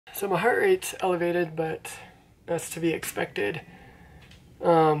So my heart rate's elevated, but that's to be expected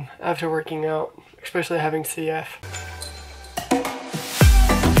after working out, especially having CF.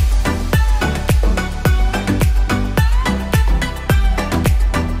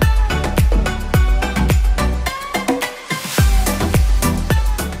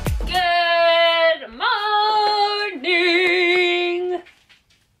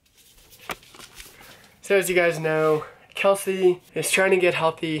 So as you guys know, Kelsey is trying to get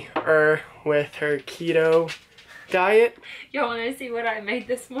healthier with her keto diet. Y'all want to see what I made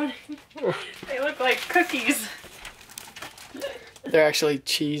this morning? They look like cookies. They're actually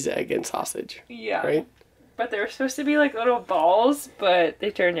cheese, egg, and sausage. Yeah. Right? But they were supposed to be like little balls, but they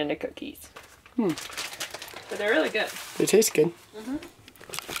turned into cookies. But they're really good. They taste good.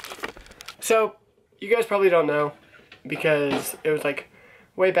 So, you guys probably don't know, because it was like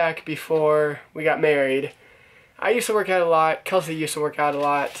way back before we got married. I used to work out a lot. Kelsey used to work out a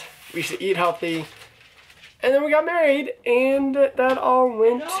lot. We used to eat healthy. And then we got married, and that all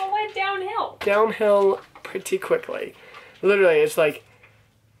went downhill. Downhill pretty quickly. Literally, it's like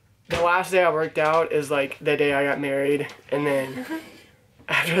the last day I worked out is like the day I got married, and then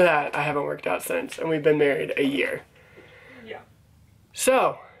after that, I haven't worked out since, and we've been married a year. Yeah.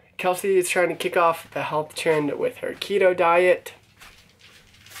 So, Kelsey is trying to kick off the health trend with her keto diet.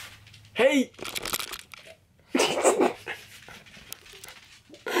 Hey!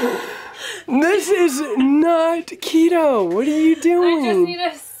 This is not keto. What are you doing? I just need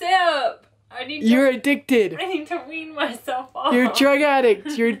a sip. You're addicted. I need to wean myself off. You're a drug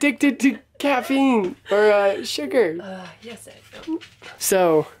addict. You're addicted to caffeine or sugar. Yes, I know.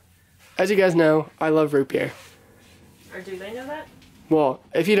 So, as you guys know, I love root beer. Or do they know that? Well,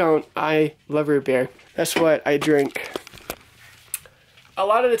 if you don't, I love root beer. That's what I drink. A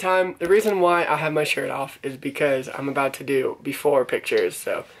lot of the time, the reason why I have my shirt off is because I'm about to do before pictures,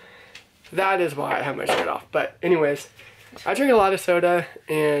 so that is why I have my shirt off. But anyways, I drink a lot of soda,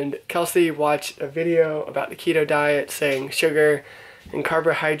 and Kelsey watched a video about the keto diet saying sugar and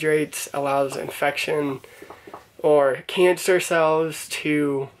carbohydrates allows infection or cancer cells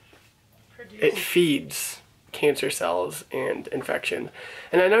to, it feeds cancer cells and infection.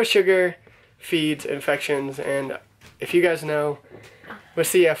 And I know sugar feeds infections, and if you guys know, with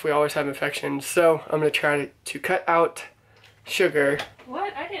CF we always have infections, so I'm going to try to cut out sugar.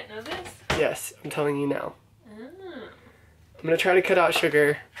 What? I didn't know this. Yes, I'm telling you now. I'm going to try to cut out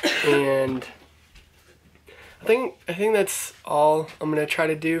sugar, and I think that's all I'm going to try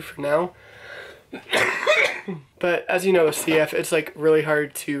to do for now. But as you know, with CF, it's like really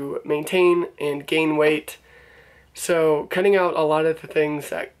hard to maintain and gain weight. So cutting out a lot of the things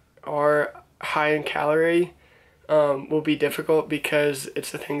that are high in calorie will be difficult, because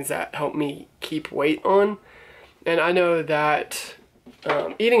it's the things that help me keep weight on. And I know that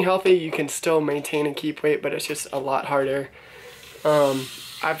eating healthy, you can still maintain and keep weight, but it's just a lot harder.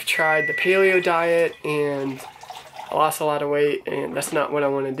 I've tried the paleo diet, and I lost a lot of weight, and that's not what I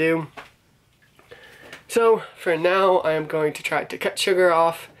want to do. So for now, I am going to try to cut sugar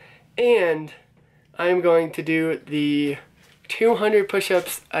off, and I am going to do the 200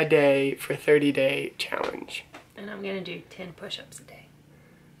 push-ups a day for 30-day challenge. And I'm going to do 10 push-ups a day.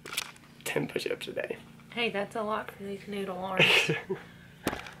 10 push-ups a day. Hey, that's a lot for these noodle arms.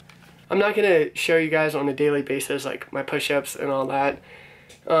 I'm not going to show you guys on a daily basis like my push-ups and all that.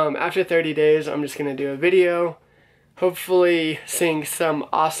 After 30 days, I'm just going to do a video, hopefully seeing some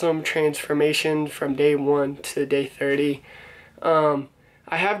awesome transformation from day 1 to day 30. I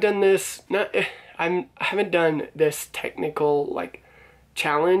have done this, I haven't done this technical like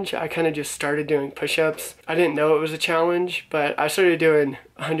challenge. I kind of just started doing push-ups. I didn't know it was a challenge, but I started doing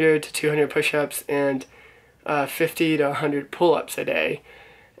 100 to 200 push-ups and 50 to 100 pull-ups a day.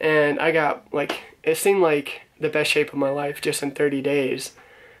 And I got, like, it seemed like the best shape of my life just in 30 days.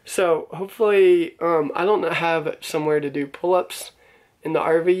 So hopefully, I don't have somewhere to do pull-ups in the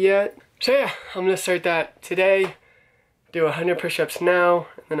RV yet. So yeah, I'm gonna start that today. Do 100 push-ups now,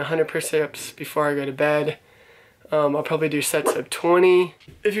 and then 100 push-ups before I go to bed. I'll probably do sets of 20.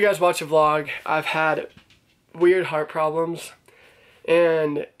 If you guys watch the vlog, I've had weird heart problems,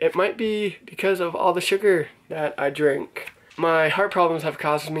 and it might be because of all the sugar that I drink. My heart problems have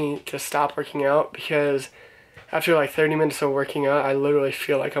caused me to stop working out, because after like 30 minutes of working out, I literally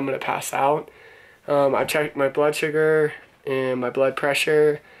feel like I'm gonna pass out. I checked my blood sugar and my blood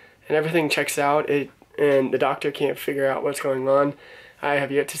pressure, and everything checks out, and the doctor can't figure out what's going on. I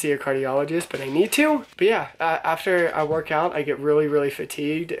have yet to see a cardiologist, but I need to. But yeah, after I work out, I get really, really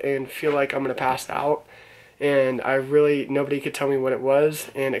fatigued and feel like I'm gonna pass out. And nobody could tell me what it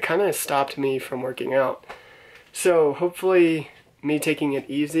was, and it kind of stopped me from working out. So hopefully me taking it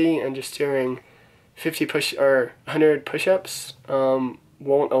easy and just doing 100 push-ups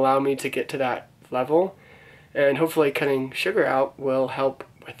won't allow me to get to that level, and hopefully cutting sugar out will help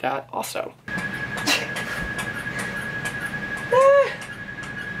with that also.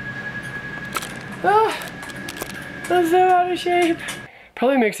 I'm so out of shape.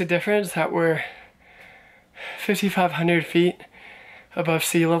 Probably makes a difference that we're 5,500 feet above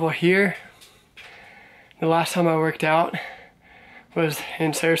sea level here. The last time I worked out was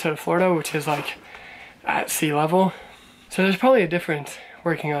in Sarasota, Florida, which is like at sea level. So there's probably a difference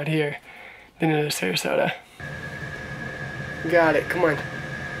working out here than it is Sarasota. Got it, come on.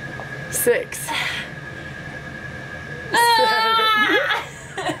 6. 7.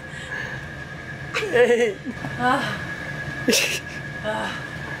 Hey.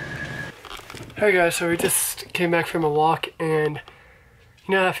 Alright guys, so we just came back from a walk, and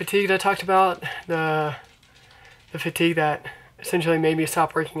you know that fatigue that I talked about? The fatigue that essentially made me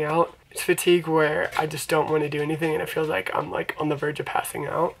stop working out. It's fatigue where I just don't want to do anything and it feels like I'm like on the verge of passing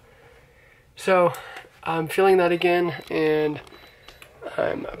out. So I'm feeling that again, and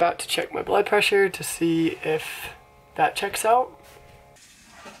I'm about to check my blood pressure to see if that checks out.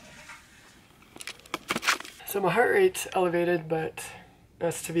 So my heart rate's elevated, but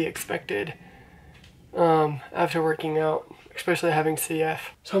that's to be expected after working out, especially having CF.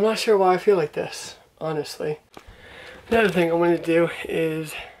 So I'm not sure why I feel like this, honestly. Another thing I wanted to do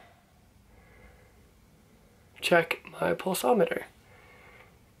is check my pulsometer.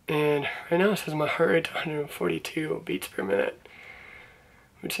 And right now it says my heart rate's 142 beats per minute,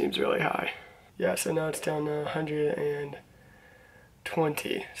 which seems really high. Yeah, so now it's down to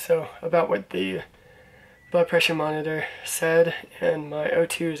 120. So about what the blood pressure monitor said, and my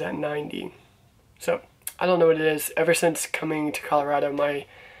O2 is at 90. So I don't know what it is. Ever since coming to Colorado, my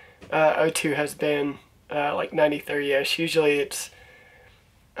O2 has been like 93-ish. Usually it's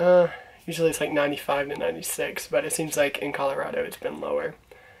like 95 to 96, but it seems like in Colorado it's been lower,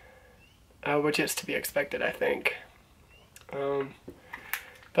 which is to be expected, I think.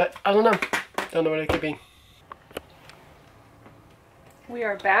 But I don't know. Don't know what it could be. We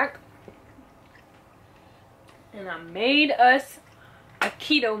are back, and I made us a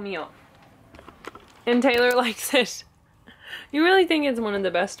keto meal. And Taylor likes it. You really think it's one of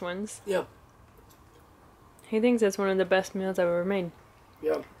the best ones? Yep. He thinks it's one of the best meals I've ever made.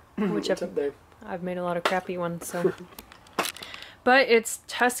 Yep. Which It's up there. I've made a lot of crappy ones, so. But it's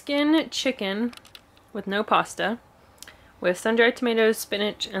Tuscan chicken with no pasta, with sun-dried tomatoes,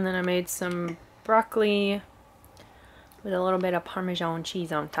 spinach, and then I made some broccoli with a little bit of Parmesan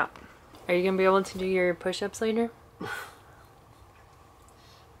cheese on top. Are you gonna be able to do your push-ups later?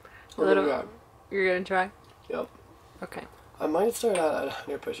 You're gonna try? Yep. Okay. I might start out at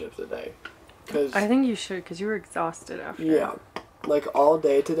 100 push-ups a day. Cause, I think you should, because you were exhausted after. yeah. Like all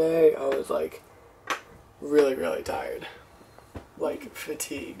day today, I was like really, really tired. Like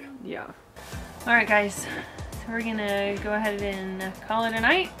fatigued. Yeah. Alright guys, so we're gonna go ahead and call it a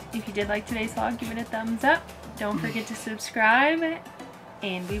night. If you did like today's vlog, give it a thumbs up. Don't forget to subscribe,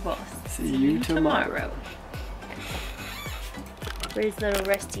 and we will see you tomorrow. Where's little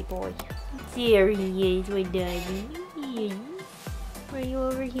Rusty boy? There he is, my daddy. Are you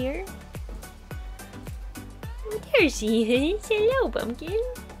over here? There she is. Hello, pumpkin.